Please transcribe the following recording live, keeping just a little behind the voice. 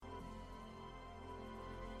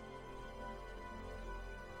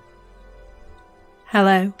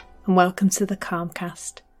Hello and welcome to the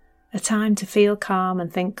Calmcast, a time to feel calm and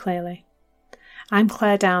think clearly. I'm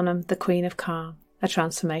Claire Downham, the Queen of Calm, a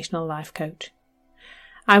transformational life coach.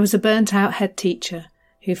 I was a burnt-out head teacher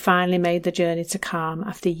who finally made the journey to calm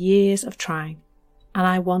after years of trying, and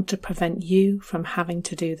I want to prevent you from having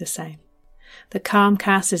to do the same. The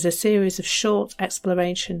Calmcast is a series of short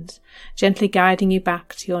explorations, gently guiding you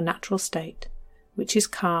back to your natural state, which is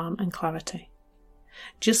calm and clarity.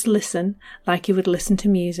 Just listen like you would listen to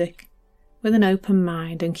music, with an open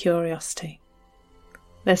mind and curiosity.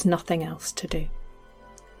 There's nothing else to do.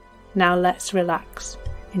 Now let's relax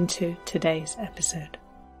into today's episode.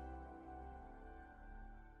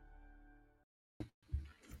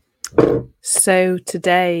 So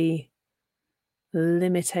today,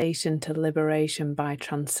 limitation to liberation by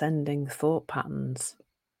transcending thought patterns.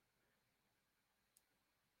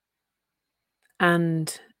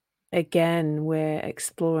 And again, we're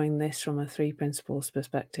exploring this from a three principles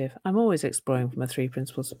perspective. I'm always exploring from a three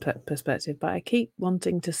principles perspective, but I keep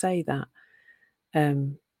wanting to say that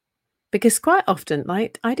because quite often,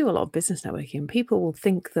 like I do a lot of business networking, people will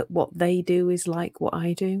think that what they do is like what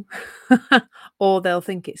I do, or they'll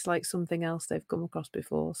think it's like something else they've come across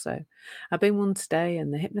before. So I've been one today,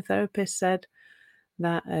 and the hypnotherapist said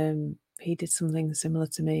that he did something similar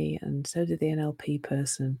to me, and so did the NLP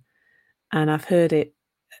person. And I've heard it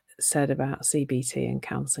said about CBT and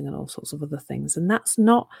counselling and all sorts of other things. And that's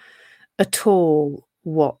not at all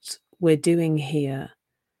what we're doing here.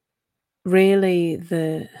 Really,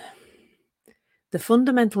 the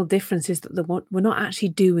fundamental difference is that we're not actually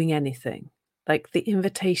doing anything. Like the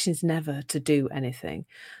invitation is never to do anything.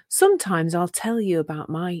 Sometimes I'll tell you about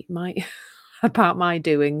my about my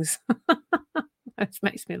doings. It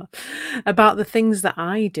makes me laugh. About the things that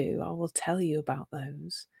I do, I will tell you about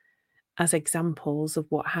those as examples of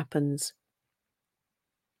what happens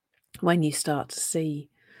when you start to see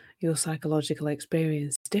your psychological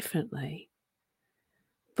experience differently.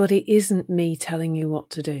 But it isn't me telling you what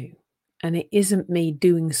to do, and it isn't me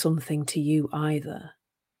doing something to you either.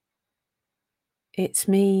 It's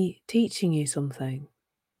me teaching you something,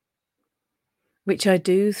 which I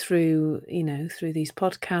do through these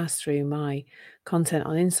podcasts, through my content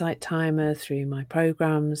on Insight Timer, through my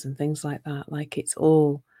programs and things like that. Like it's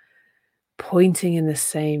all pointing in the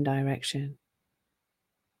same direction.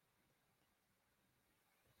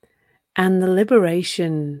 And the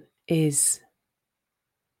liberation is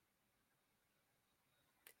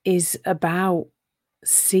about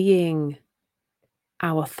seeing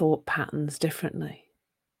our thought patterns differently.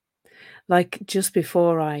 Like just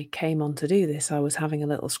before I came on to do this, I was having a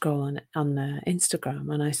little scroll on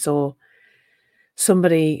Instagram, and I saw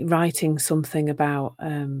somebody writing something about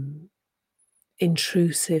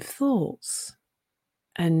intrusive thoughts.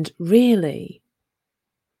 And really,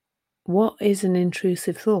 what is an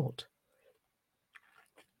intrusive thought?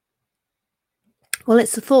 Well,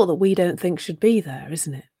 it's a thought that we don't think should be there,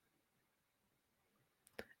 isn't it?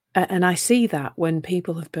 And I see that when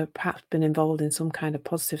people have perhaps been involved in some kind of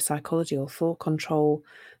positive psychology or thought control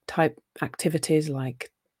type activities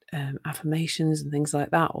like affirmations and things like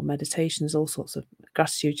that, or meditations, all sorts of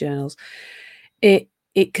gratitude journals.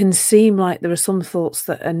 It can seem like there are some thoughts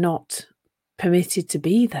that are not permitted to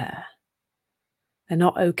be there. They're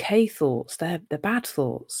not okay thoughts. They're bad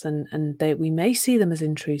thoughts, and we may see them as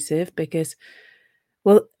intrusive because,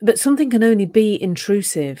 well, but something can only be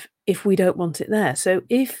intrusive if we don't want it there. So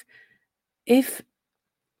if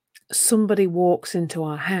somebody walks into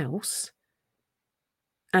our house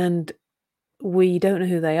and we don't know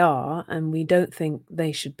who they are and we don't think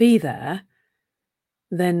they should be there,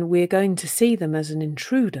 then we're going to see them as an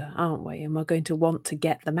intruder, aren't we? And we're going to want to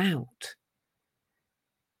get them out.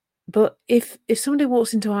 But if somebody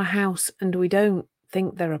walks into our house and we don't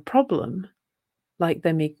think they're a problem, like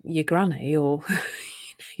they're your granny or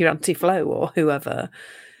your Auntie Flo or whoever,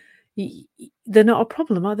 they're not a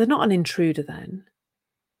problem. They're not an intruder then.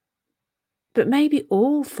 But maybe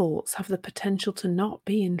all thoughts have the potential to not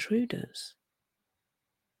be intruders.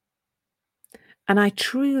 And I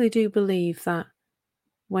truly do believe that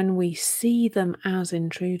when we see them as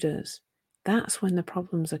intruders, that's when the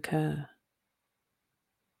problems occur.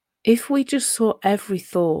 If we just saw every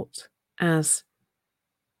thought as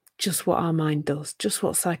just what our mind does, just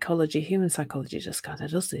what human psychology just kind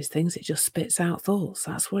of does these things, it just spits out thoughts.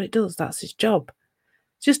 That's what it does. That's its job.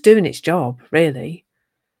 It's just doing its job, really.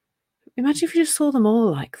 Imagine if you just saw them all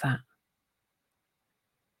like that.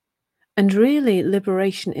 And really,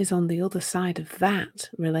 liberation is on the other side of that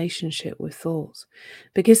relationship with thoughts.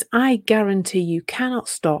 Because I guarantee you cannot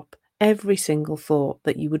stop every single thought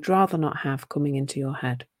that you would rather not have coming into your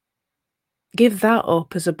head. Give that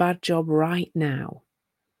up as a bad job right now,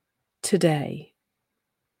 today.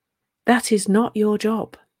 That is not your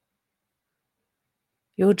job.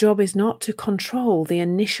 Your job is not to control the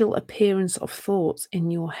initial appearance of thoughts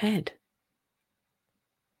in your head.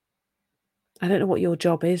 I don't know what your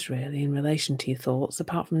job is really in relation to your thoughts,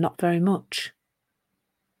 apart from not very much.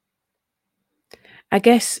 I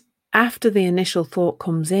guess after the initial thought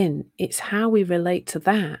comes in, it's how we relate to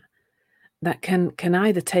that can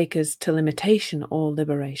either take us to limitation or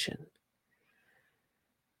liberation.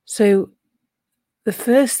 So the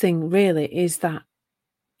first thing really is that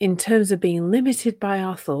in terms of being limited by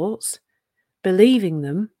our thoughts, believing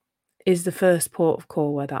them is the first port of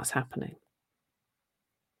call where that's happening.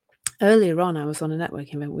 Earlier on, I was on a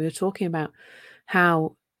networking event. We were talking about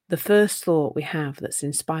how the first thought we have that's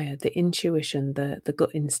inspired, the intuition, the gut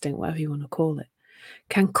instinct, whatever you want to call it,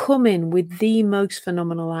 can come in with the most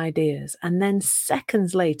phenomenal ideas. And then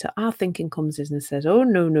seconds later, our thinking comes in and says, oh,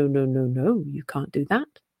 no, no, no, no, no, you can't do that.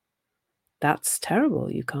 That's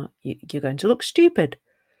terrible. You can't, you're going to look stupid.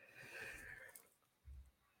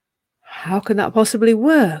 How can that possibly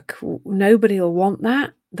work? Nobody will want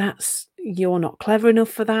that. You're not clever enough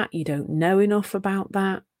for that. You don't know enough about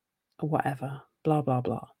that, or whatever, blah, blah,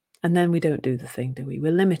 blah. And then we don't do the thing, do we?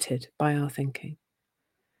 We're limited by our thinking.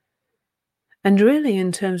 And really,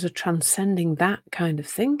 in terms of transcending that kind of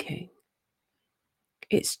thinking,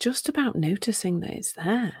 it's just about noticing that it's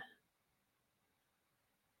there.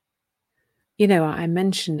 You know, I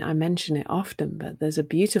mention it often, but there's a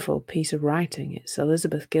beautiful piece of writing. It's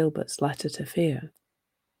Elizabeth Gilbert's Letter to Fear.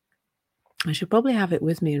 I should probably have it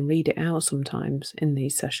with me and read it out sometimes in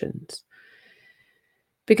these sessions.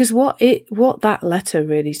 Because what that letter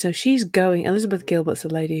really, so she's going, Elizabeth Gilbert's the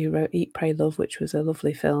lady who wrote Eat, Pray, Love, which was a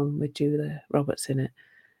lovely film with Julia Roberts in it.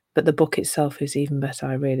 But the book itself is even better.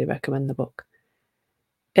 I really recommend the book.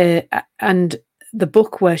 And the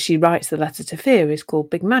book where she writes the letter to fear is called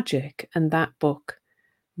Big Magic. And that book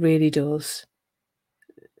really does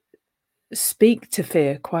speak to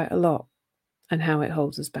fear quite a lot and how it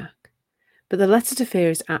holds us back. But the letter to fear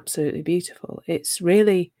is absolutely beautiful. It's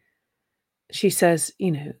really, she says,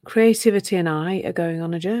 you know, creativity and I are going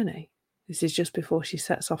on a journey. This is just before she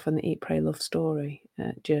sets off on the Eat, Pray, Love story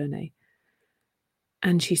journey.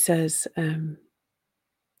 And she says,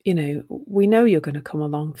 you know, we know you're going to come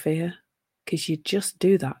along, fear, because you just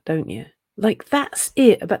do that, don't you? Like, that's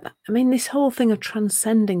it. But I mean, this whole thing of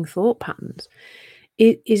transcending thought patterns,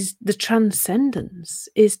 it is the transcendence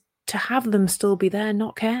is to have them still be there,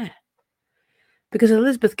 not care. Because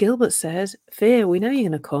Elizabeth Gilbert says, fear, we know you're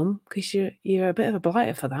going to come because you're a bit of a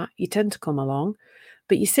blighter for that. You tend to come along,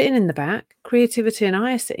 but you're sitting in the back. Creativity and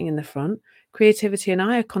I are sitting in the front. Creativity and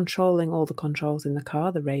I are controlling all the controls in the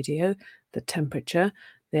car, the radio, the temperature,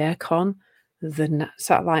 the aircon, the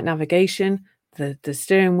satellite navigation, the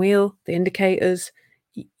steering wheel, the indicators.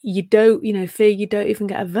 You don't, you know, fear, you don't even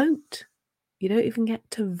get a vote. You don't even get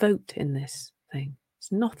to vote in this thing.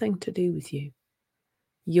 It's nothing to do with you.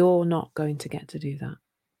 You're not going to get to do that.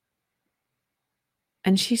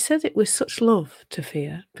 And she said it with such love to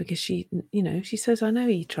fear because she, you know, she says, I know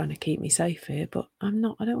you're trying to keep me safe here, but I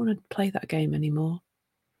don't want to play that game anymore.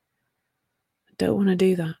 I don't want to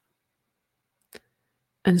do that.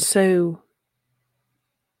 And so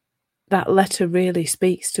that letter really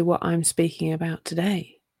speaks to what I'm speaking about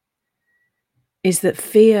today, is that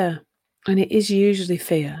fear, and it is usually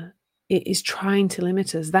fear, it is trying to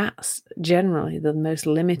limit us. That's generally the most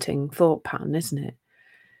limiting thought pattern, isn't it?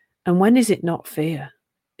 And when is it not fear?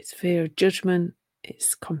 It's fear of judgment.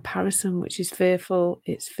 It's comparison, which is fearful.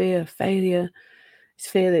 It's fear of failure. It's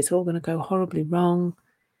fear that it's all going to go horribly wrong.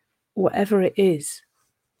 Whatever it is,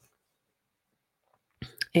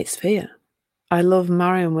 it's fear. I love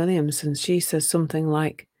Marianne Williamson. She says something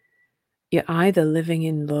like, you're either living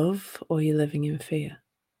in love or you're living in fear.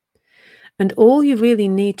 And all you really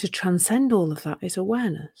need to transcend all of that is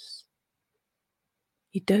awareness.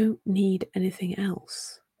 You don't need anything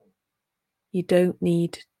else. You don't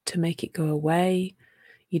need to make it go away.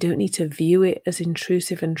 You don't need to view it as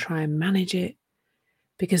intrusive and try and manage it,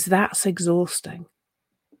 because that's exhausting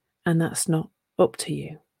and that's not up to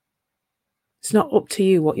you. It's not up to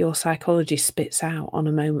you what your psychology spits out on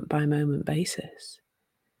a moment by moment basis.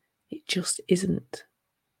 It just isn't.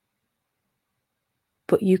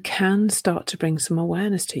 But you can start to bring some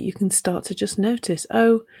awareness to it. You can start to just notice,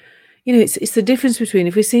 oh, you know, it's the difference between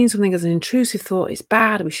if we're seeing something as an intrusive thought, it's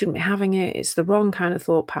bad, we shouldn't be having it, it's the wrong kind of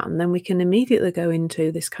thought pattern, then we can immediately go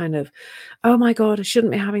into this kind of, oh my God, I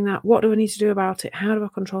shouldn't be having that. What do I need to do about it? How do I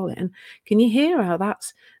control it? And can you hear how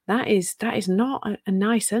that is not a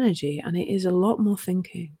nice energy, and it is a lot more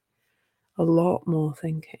thinking, a lot more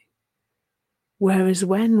thinking. Whereas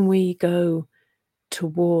when we go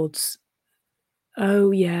towards, oh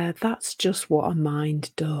yeah, that's just what a mind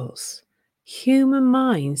does. Human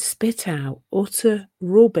minds spit out utter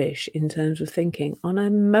rubbish in terms of thinking on a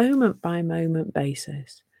moment-by-moment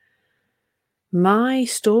basis. My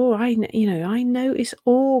story, I notice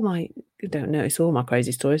I don't notice all my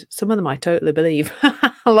crazy stories. Some of them I totally believe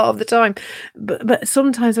a lot of the time. But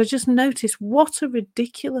sometimes I just notice what a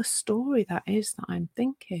ridiculous story that is that I'm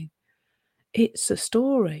thinking. It's a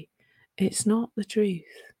story. It's not the truth.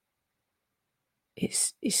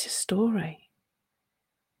 It's a story.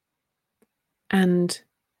 And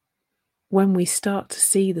when we start to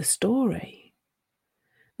see the story,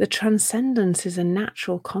 the transcendence is a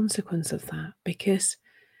natural consequence of that, because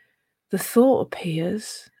the thought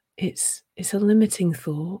appears, it's a limiting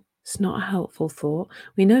thought, it's not a helpful thought.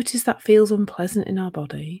 We notice that feels unpleasant in our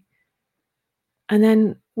body, and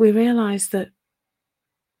then we realise that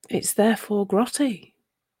it's therefore grotty.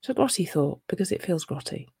 It's a grotty thought because it feels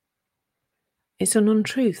grotty. It's an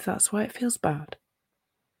untruth, that's why it feels bad.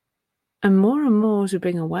 And more as we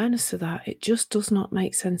bring awareness to that, it just does not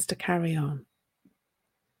make sense to carry on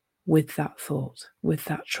with that thought, with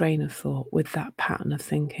that train of thought, with that pattern of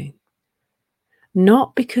thinking.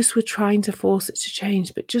 Not because we're trying to force it to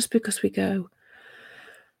change, but just because we go,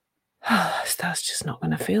 oh, that's just not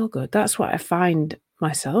going to feel good. That's what I find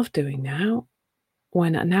myself doing now.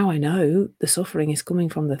 Now I know the suffering is coming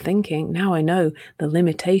from the thinking. Now I know the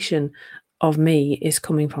limitation of me is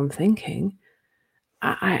coming from thinking.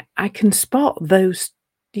 I can spot those,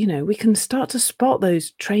 we can start to spot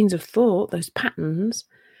those trains of thought, those patterns,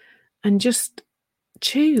 and just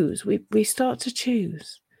choose. We start to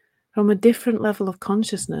choose from a different level of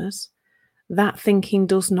consciousness. That thinking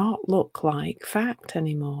does not look like fact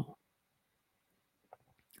anymore.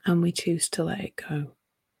 And we choose to let it go.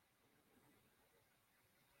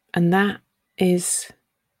 And that is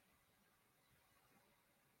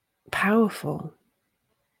powerful.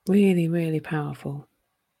 Really, really powerful.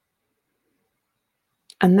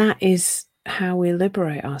 And that is how we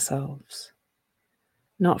liberate ourselves.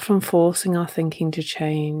 Not from forcing our thinking to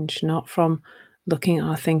change, not from looking at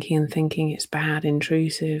our thinking and thinking it's bad,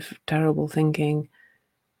 intrusive, terrible thinking.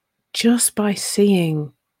 Just by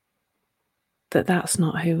seeing that that's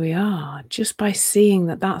not who we are, just by seeing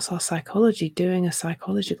that that's our psychology doing a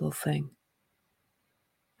psychological thing.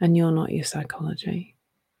 And you're not your psychology.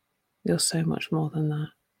 You're so much more than that.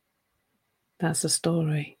 That's a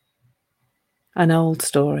story. An old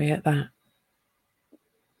story at that.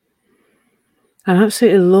 I'm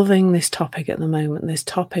absolutely loving this topic at the moment, this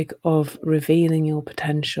topic of revealing your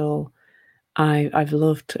potential. I've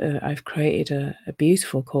created a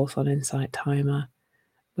beautiful course on Insight Timer,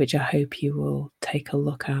 which I hope you will take a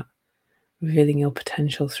look at, revealing your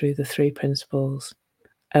potential through the 3 principles.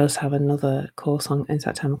 I also have another course on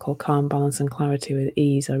Insight Timer called Calm, Balance and Clarity with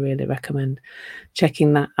Ease. I really recommend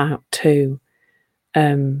checking that out too.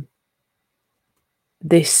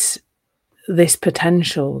 This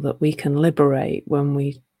potential that we can liberate when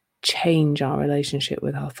we change our relationship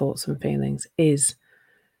with our thoughts and feelings is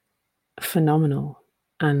phenomenal.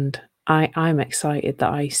 And I'm excited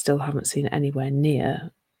that I still haven't seen it anywhere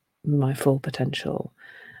near my full potential,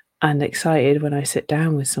 and excited when I sit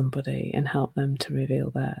down with somebody and help them to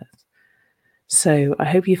reveal theirs. So I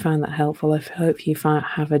hope you found that helpful. I hope you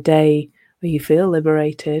have a day where you feel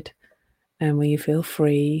liberated and where you feel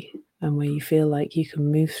free and where you feel like you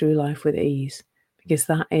can move through life with ease, because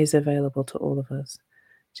that is available to all of us.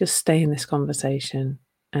 Just stay in this conversation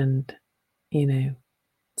and,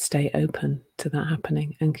 stay open to that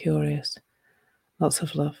happening and curious. Lots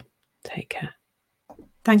of love. Take care.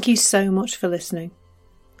 Thank you so much for listening.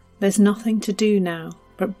 There's nothing to do now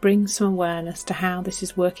but bring some awareness to how this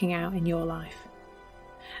is working out in your life.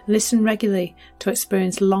 Listen regularly to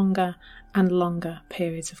experience longer and longer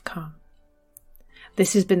periods of calm.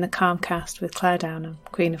 This has been the Calmcast with Claire Downham,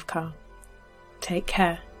 Queen of Calm. Take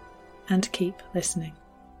care and keep listening.